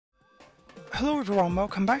Hello everyone,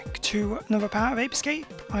 welcome back to another part of Ape Escape.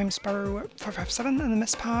 I'm Sparrow557 and in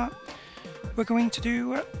this part we're going to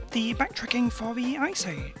do the backtracking for the Ice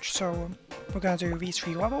Age. So we're going to do these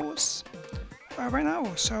 3 levels right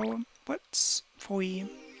now, so let's fully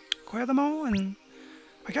clear them all, and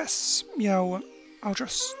I guess, you know,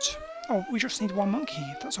 we just need 1 monkey,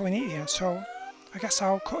 that's all we need here, so I guess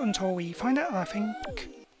I'll cut until we find it, and I think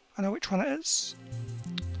I know which one it is.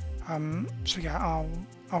 So yeah,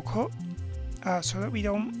 I'll cut so that we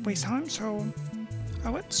don't waste time, so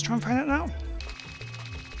let's try and find it now.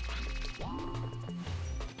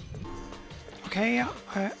 Okay,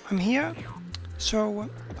 I'm here, so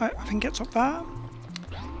I think it's up there,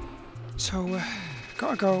 so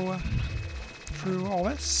gotta go through all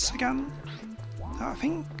this again. I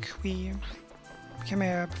think we came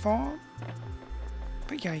here before,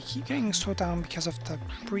 but yeah, you keep getting slowed down because of the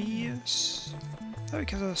breeze,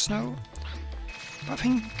 because of the snow. But I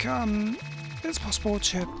think it's possible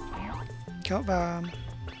to get up there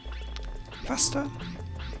faster.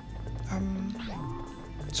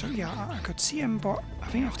 So yeah, I could see him, but I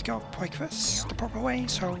think I have to get up like this, the proper way,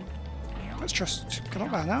 so let's just get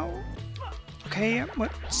up there now. Okay,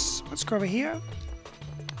 let's go over here.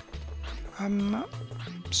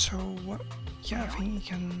 So yeah, I think you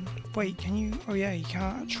can, wait, can you, oh yeah, you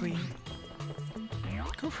can't actually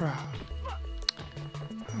go for that.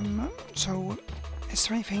 So is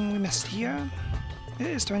there anything we missed here?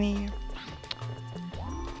 Is there any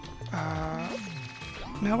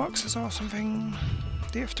mailboxes or something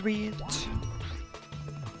that you have to read?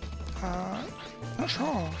 Not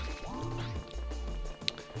sure.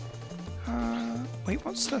 Wait,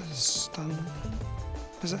 what's this then?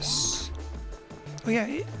 Is this? Oh yeah,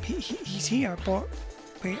 he's here, but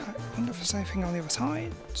wait, I wonder if there's anything on the other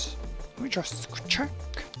side. Let me just check.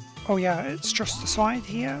 Oh yeah, it's just the slide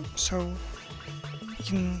here, so you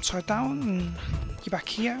can slide down and you're back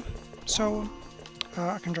here. So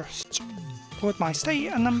I can just load my state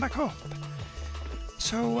and then back up.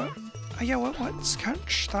 So yeah, well, let's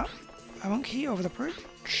catch that monkey over the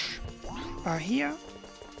bridge here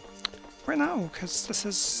right now, because this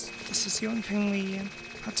is the only thing we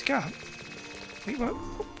had to get. Wait,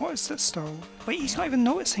 what is this though? Wait, he's not even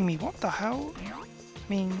noticing me. What the hell? I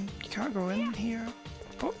mean, you can't go in here.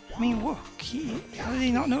 But I mean, look, how did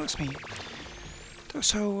he not notice me? That was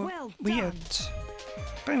so weird.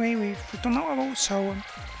 But anyway, we've done that level, so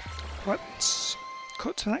let's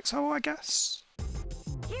cut to the next level, I guess.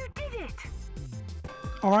 You did it!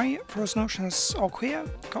 Alright, Frozen Ocean is all clear,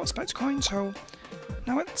 got a Spectre coin, so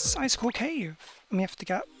now it's Icicle Cave, and we have to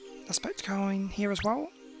get a Spectre coin here as well.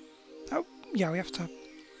 Oh, yeah, we have to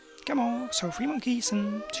get more, so 3 monkeys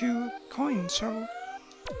and 2 coins, so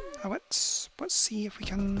let's see if we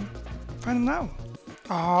can find them now.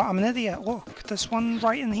 Ah, I'm an idiot, look, there's one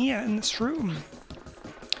right in here, in this room.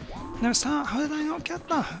 Notice that? How did I not get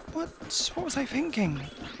that? What was I thinking?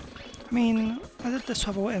 I mean, I did this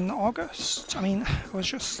level in August. I mean,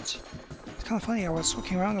 it's kind of funny, I was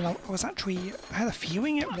looking around and I had a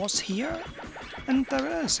feeling it was here, and there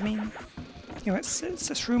it is. I mean, you know, it's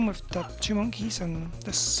this room with the 2 monkeys and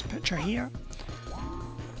this picture here.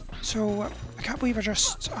 So, I can't believe I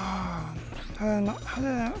just, how did I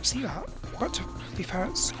not see that? But to be fair,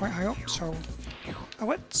 it's quite high up, so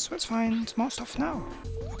let's find more stuff now.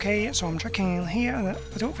 Okay, so I'm checking in here, and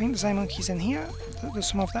I don't think there's any monkeys in here. There's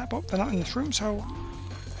some over there, but they're not in this room, so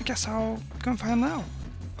I guess I'll go and find them now.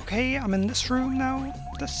 Okay, I'm in this room now,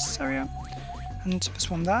 this area, and there's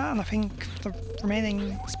one there, and I think the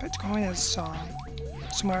remaining Spectre coin is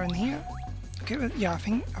somewhere in here. Okay, yeah, I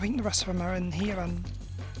think the rest of them are in here, and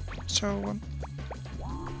so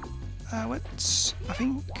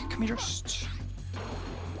can we just?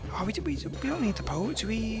 Oh, we don't need the boat, do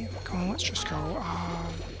we? Come on, let's just go.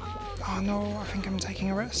 Oh no, I think I'm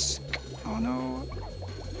taking a risk. Oh no.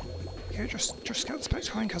 Okay, just get the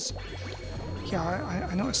Spectre coin, because yeah,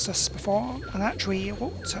 I noticed this before, and actually I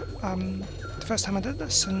looked at the first time I did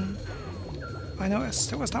this, and I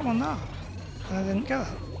noticed it was that one there, and I didn't get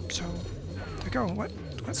it. So there we go.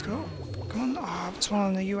 Let's go. Come on. Ah, this one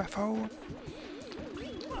on the UFO.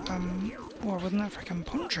 Oh, I wouldn't know if I can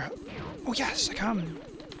punch it. Oh yes, I can.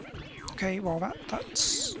 Okay, well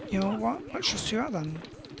that's, you know what, let's just do that then.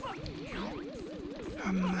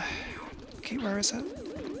 Okay, where is it?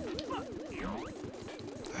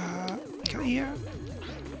 Get here.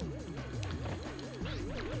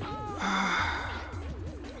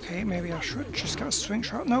 Okay, maybe I should just get a swing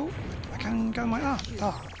shot. No, I can get them like that.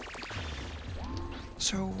 There.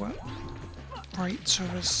 So, right, so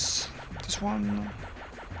there's one.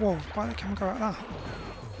 Whoa, why did the camera go like that?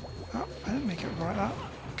 Oh, I didn't make it go like that.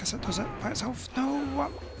 Guess it does it by itself. No,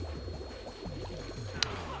 what?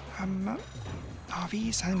 Are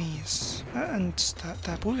these enemies? And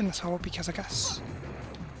they're blue in this hole because I guess,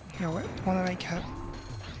 you know, want to make it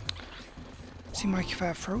seem like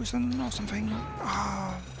they're frozen or something.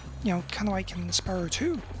 You know, kind of like in Sparrow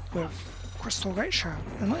 2 with Crystal Glacier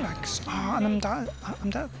and Lilacs. And I'm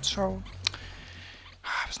dead, so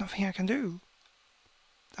there's nothing I can do.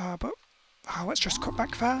 But let's just cut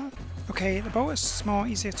back there. Okay, the boat is more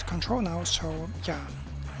easier to control now, so yeah,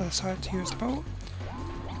 I decided to use the boat.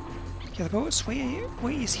 Yeah, the boat is way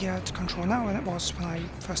easier to control now than it was when I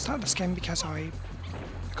first started this game because I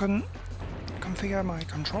couldn't configure my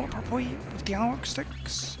control properly with the analog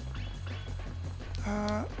sticks.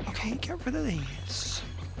 Okay, get rid of these.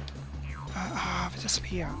 They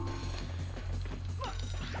disappear.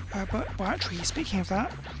 But well, actually, speaking of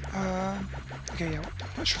that, okay, yeah,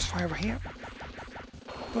 let's just fly over here.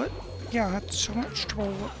 But yeah, I had so much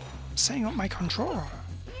trouble setting up my controller.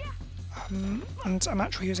 And I'm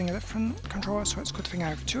actually using a different controller, so it's a good thing I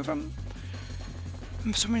have two of them.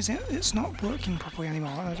 And for some reason, it's not working properly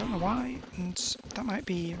anymore, and I don't know why, and that might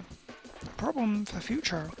be a problem for the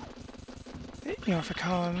future. You know, if I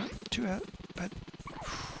can't do it, but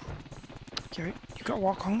yeah, you've got to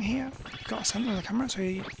walk on here. You've got to center the camera so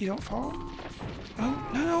you don't fall.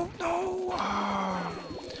 No!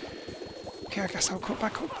 Okay, I guess I'll cut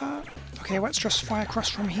back up there. Okay, let's just fly across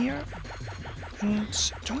from here.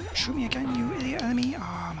 And don't shoot me again, you idiot enemy.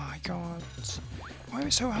 Oh my god. Why is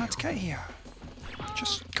it so hard to get here?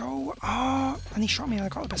 Just go. And he shot me and I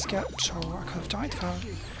got a biscuit, so I could have died there.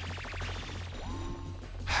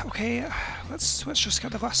 Okay, let's just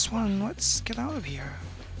get the last one. Let's get out of here.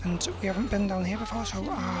 And we haven't been down here before, so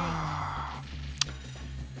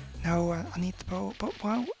no, I need the boat. But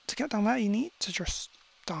well, to get down there, you need to just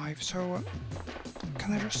dive. So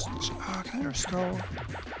can I just go?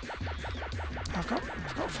 I've got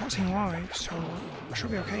 14 lives, so I should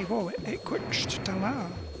be okay. Whoa, it glitched down there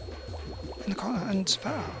in the corner and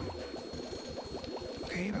there.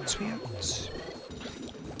 Okay, that's weird.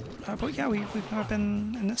 But yeah, we've never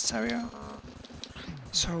been in this area,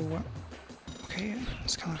 so okay,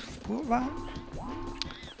 it's kind of blue there.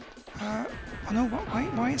 Oh no,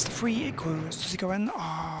 why is the free igloos? Does he go in?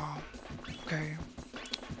 Okay.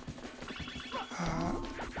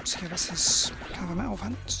 So yeah, this is kind of a metal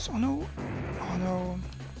vent. Oh no.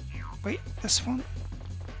 Wait, this one?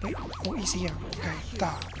 Wait, he's here. Okay,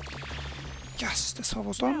 there. Yes, this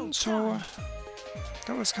level's done, so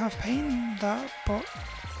that was kind of pain there, but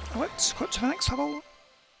let's go to the next level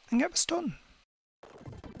and get this done.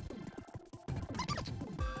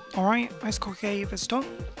 Alright, Icicle Cave is done,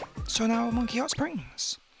 so now Monkey Hot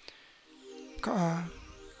Springs. Gotta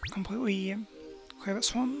completely clear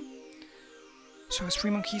this one. So there's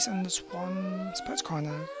 3 monkeys and there's 1 split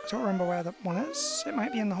corner. I don't remember where that one is. It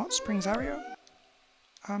might be in the hot springs area.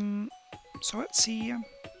 So let's see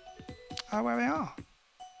where they are.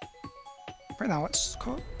 Right now, let's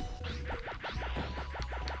go.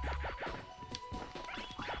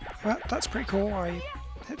 Well, that's pretty cool. I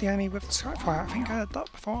hit the enemy with the Skyfire. I think I did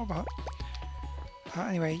that before, but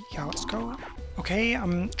anyway, yeah, let's go. Okay,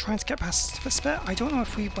 I'm trying to get past this bit. I don't know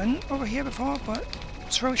if we went over here before, but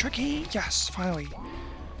it's really tricky. Yes, finally.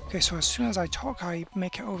 Okay, so as soon as I talk, I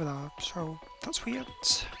make it over there. So that's weird.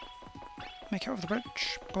 Make it over the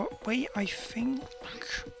bridge. But wait, I think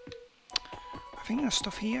there's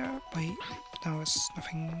stuff here. Wait, no, there's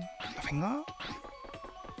nothing there.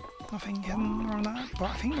 Nothing hidden around there. But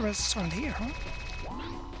I think there is around here, huh?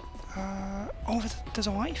 There's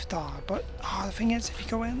a life there. But the thing is, if you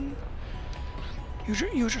go in,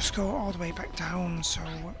 you just go all the way back down. So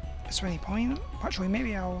is there any point? Actually,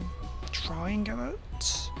 maybe I'll try and get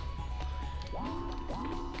it.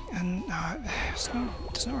 And there's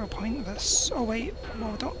no real point of this. Oh wait,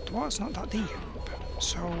 well the water's not that deep.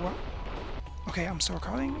 So okay, I'm still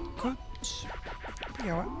recording. Good. But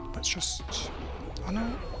yeah, let's just. Oh no.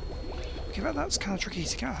 Okay, that's kind of tricky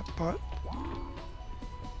to get, but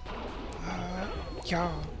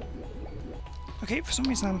yeah. Okay, for some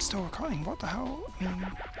reason I'm still recording. What the hell? I mean,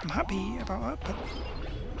 I'm happy about it, but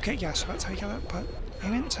okay, yeah. So that's how you get it. But I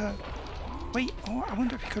meant to. Wait. Oh, I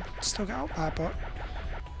wonder if you could still get out there, but.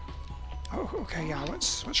 Oh, okay, yeah,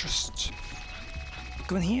 let's just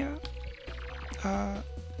go in here. Yeah,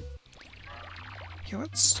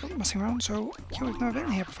 let's stop messing around. So, yeah, we've never been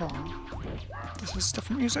here before. This is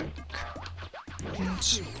different music.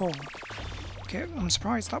 And, oh, okay, I'm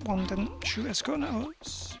surprised that one didn't shoot his gun at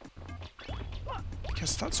us.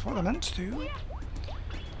 Because that's what they're meant to do.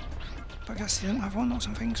 But I guess he didn't have one or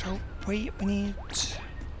something, so wait, we need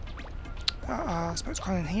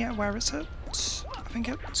Spectacon in here. Where is it? I think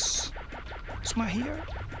it's somewhere here.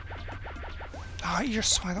 You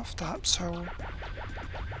just slide off that, so...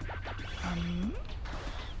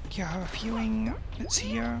 yeah, I have a feeling it's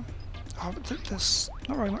here. Oh, there's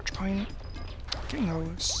not very much point getting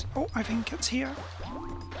those. Oh, I think it's here.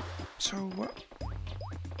 So,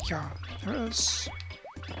 yeah, there it is.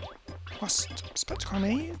 Last spectacle I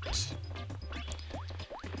made.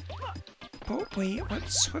 But wait,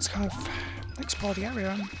 let's kind of explore the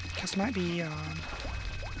area, because there might be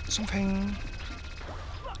something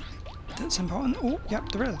that's important. Oh,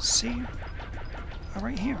 yep, there is, see?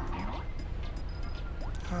 Right here.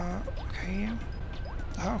 Okay.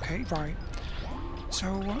 Okay, right.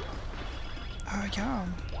 So, yeah.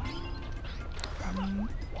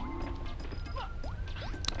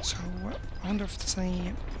 So, I wonder if there's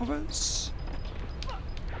any others.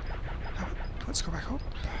 Let's go back up.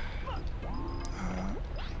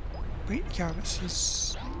 Wait, yeah, this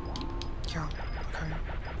is... yeah, okay.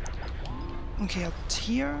 Okay, it's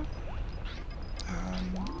here.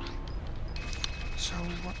 So,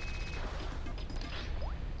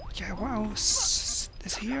 yeah, what else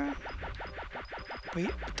is here?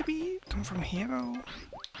 Wait, did we come from here though?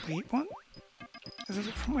 Wait, what? Is there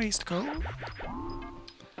different ways to go?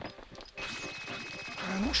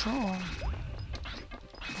 I'm not sure.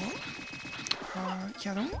 But,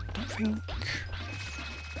 yeah, I don't think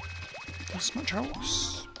there's much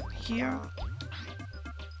else here.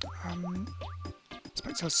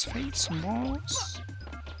 Expect there's face and walls.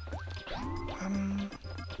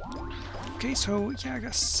 Okay, so yeah, I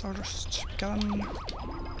guess I'll just get on.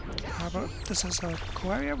 But this is a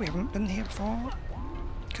cool area, we haven't been here before.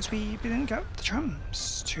 Because we didn't get the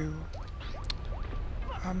chance to.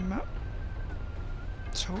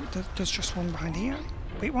 So there's just one behind here.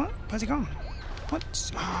 Wait, what? Where's he gone?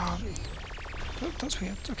 What? That's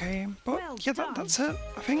weird. Okay, but well yeah, that's it.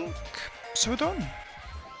 I think so. We're done.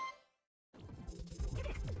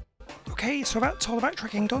 Okay, so that's all the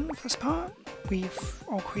backtracking done for this part. We've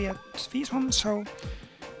all cleared these ones, so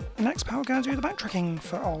the next part we're going to do the backtracking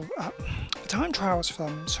for all the time trials for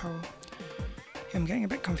them. So yeah, I'm getting a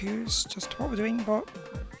bit confused as to what we're doing, but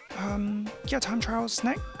yeah, time trials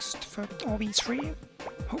next for all these three.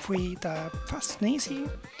 Hopefully they're fast and easy.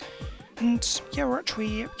 And yeah, we're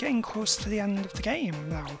actually getting close to the end of the game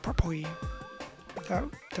now, properly.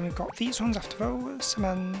 So, then we've got these ones after those, and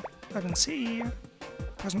then Urban City,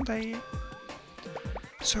 present day.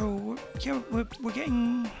 So yeah, we're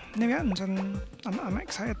getting near the end, and I'm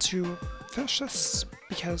excited to finish this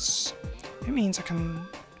because it means I can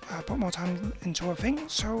put more time into other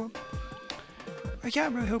things. So yeah, I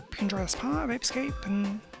really hope you enjoy this part of Escape,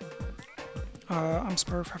 and I'm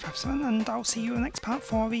Spiro557, and I'll see you in the next part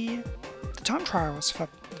for the time trials for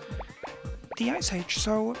the Ice Age.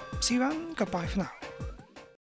 So see you then, goodbye for now.